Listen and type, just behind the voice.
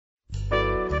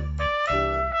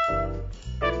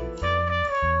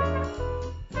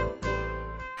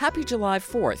Happy July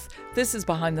 4th. This is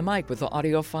Behind the Mic with the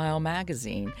AudioFile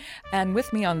magazine. And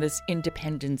with me on this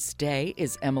Independence Day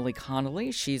is Emily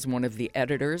Connolly. She's one of the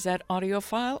editors at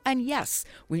AudioFile. And yes,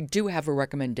 we do have a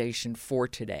recommendation for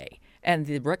today. And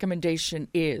the recommendation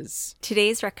is?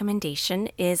 Today's recommendation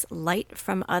is Light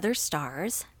from Other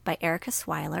Stars by Erica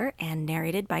Swyler and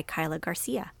narrated by Kyla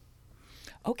Garcia.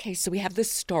 Okay, so we have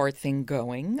this star thing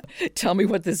going. Tell me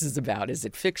what this is about. Is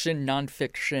it fiction,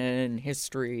 nonfiction,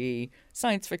 history,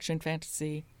 science fiction,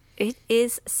 fantasy? It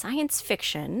is science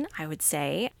fiction, I would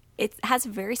say. It has a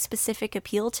very specific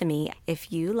appeal to me.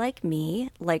 If you, like me,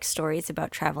 like stories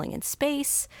about traveling in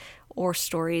space or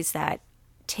stories that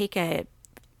take a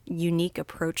unique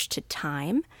approach to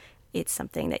time, it's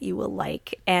something that you will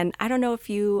like. And I don't know if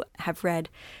you have read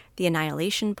the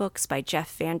Annihilation books by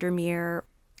Jeff Vandermeer.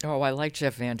 Oh, I like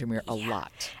Jeff Vandermeer a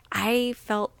lot. I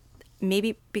felt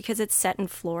maybe because it's set in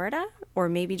Florida or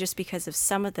maybe just because of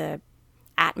some of the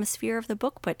atmosphere of the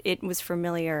book, but it was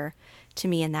familiar to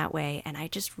me in that way, and I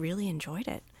just really enjoyed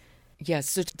it. Yes,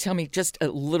 so tell me just a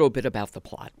little bit about the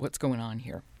plot. What's going on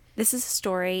here? This is a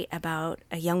story about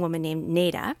a young woman named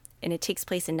Neda, and it takes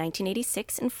place in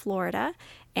 1986 in Florida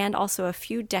and also a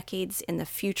few decades in the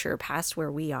future past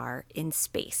where we are in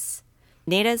space.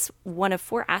 Neda's one of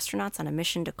 4 astronauts on a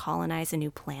mission to colonize a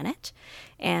new planet,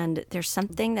 and there's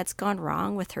something that's gone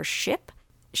wrong with her ship.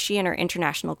 She and her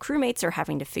international crewmates are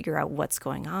having to figure out what's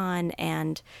going on,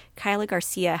 and Kyla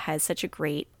Garcia has such a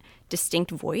great, distinct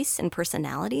voice and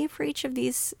personality for each of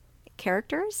these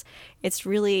characters. It's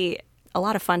really a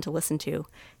lot of fun to listen to.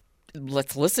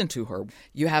 Let's listen to her.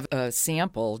 You have a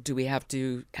sample. Do we have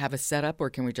to have a setup,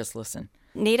 or can we just listen?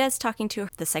 Neda's talking to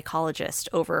the psychologist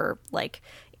over,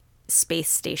 space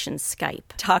station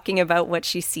Skype, talking about what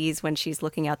she sees when she's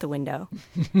looking out the window.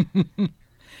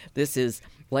 This is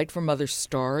Light from Other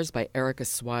Stars by Erica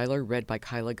Swyler, read by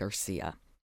Kyla Garcia.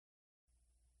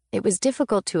 It was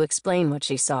difficult to explain what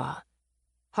she saw.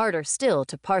 Harder still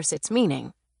to parse its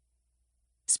meaning.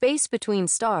 Space between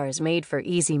stars made for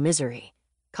easy misery,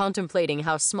 contemplating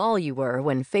how small you were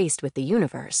when faced with the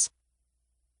universe.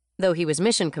 Though he was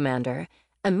mission commander,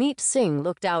 Amit Singh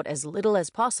looked out as little as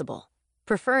possible,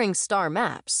 preferring star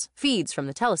maps, feeds from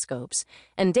the telescopes,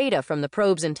 and data from the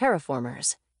probes and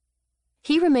terraformers.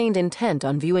 He remained intent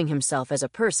on viewing himself as a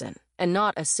person and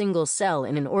not a single cell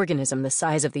in an organism the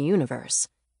size of the universe.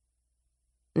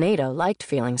 Neda liked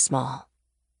feeling small.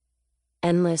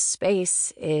 Endless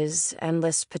space is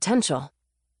endless potential,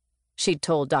 she'd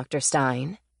told Dr.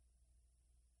 Stein.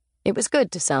 It was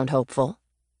good to sound hopeful.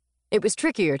 It was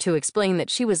trickier to explain that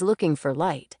she was looking for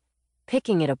light,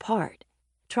 picking it apart,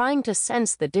 trying to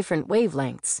sense the different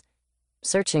wavelengths,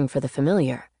 searching for the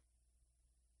familiar.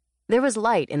 There was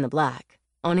light in the black,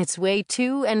 on its way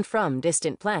to and from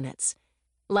distant planets,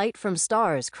 light from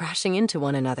stars crashing into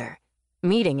one another,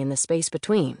 meeting in the space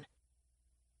between.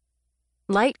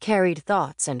 Light carried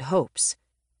thoughts and hopes,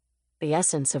 the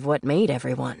essence of what made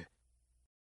everyone.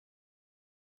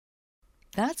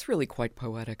 That's really quite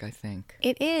poetic, I think.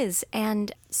 It is.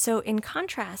 And so in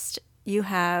contrast, you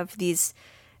have these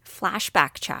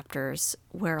flashback chapters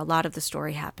where a lot of the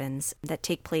story happens that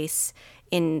take place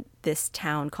in this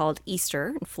town called Easter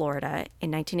in Florida in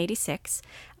 1986.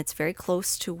 It's very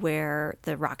close to where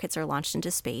the rockets are launched into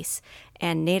space.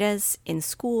 And Neda's in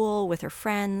school with her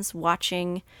friends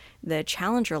watching the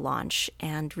Challenger launch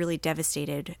and really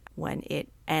devastated when it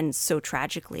ends so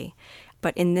tragically.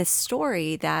 But in this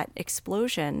story, that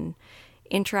explosion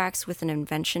interacts with an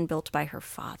invention built by her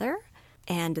father.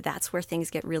 And that's where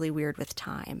things get really weird with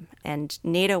time. And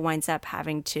Neda winds up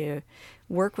having to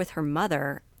work with her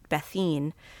mother,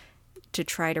 Bethine, to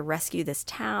try to rescue this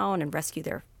town and rescue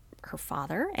her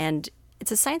father. And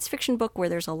it's a science fiction book where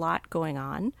there's a lot going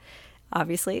on.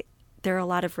 Obviously, there are a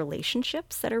lot of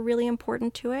relationships that are really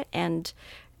important to it. And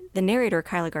the narrator,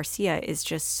 Kyla Garcia, is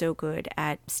just so good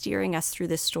at steering us through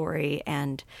this story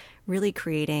and really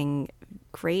creating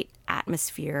great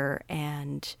atmosphere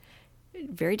and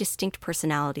very distinct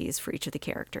personalities for each of the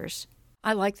characters.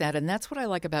 I like that, and that's what I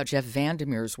like about Jeff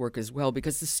Vandermeer's work as well,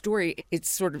 because the story, it's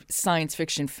sort of science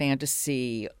fiction,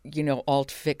 fantasy, alt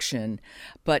fiction,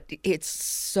 but it's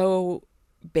so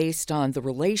based on the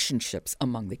relationships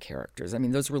among the characters. I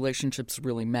mean, those relationships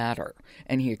really matter,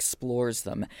 and he explores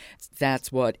them.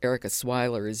 That's what Erica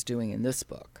Swyler is doing in this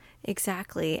book.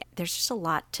 Exactly. There's just a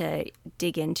lot to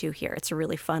dig into here. It's a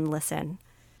really fun listen.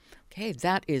 Okay,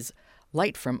 that is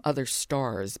Light from Other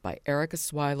Stars by Erica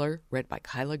Swyler, read by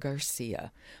Kyla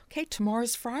Garcia. Okay,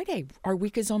 tomorrow's Friday. Our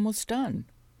week is almost done.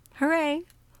 Hooray!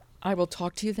 I will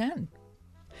talk to you then.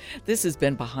 This has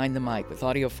been Behind the Mic with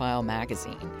AudioFile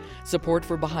Magazine. Support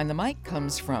for Behind the Mic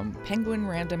comes from Penguin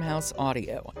Random House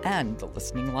Audio and the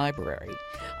Listening Library.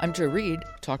 I'm Jo Reed.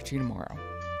 Talk to you tomorrow.